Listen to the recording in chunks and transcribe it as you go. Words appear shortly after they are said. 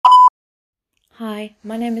Hi,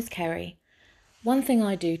 my name is Kerry. One thing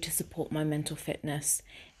I do to support my mental fitness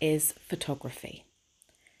is photography.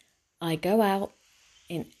 I go out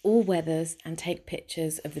in all weathers and take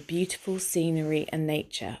pictures of the beautiful scenery and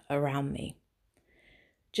nature around me.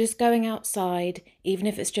 Just going outside, even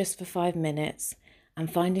if it's just for 5 minutes,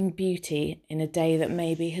 and finding beauty in a day that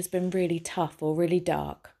maybe has been really tough or really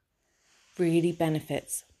dark, really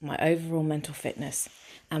benefits my overall mental fitness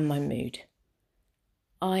and my mood.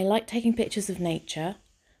 I like taking pictures of nature.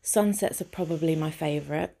 Sunsets are probably my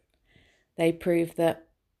favourite. They prove that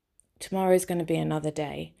tomorrow is going to be another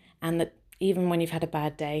day, and that even when you've had a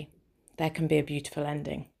bad day, there can be a beautiful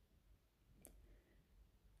ending.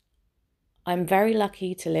 I'm very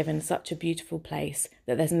lucky to live in such a beautiful place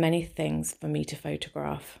that there's many things for me to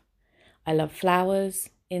photograph. I love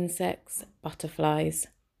flowers, insects, butterflies.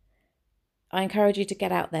 I encourage you to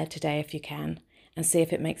get out there today if you can and see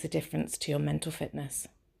if it makes a difference to your mental fitness.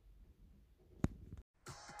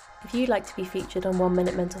 If you'd like to be featured on 1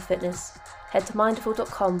 Minute Mental Fitness, head to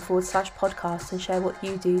mindful.com/podcast and share what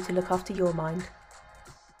you do to look after your mind.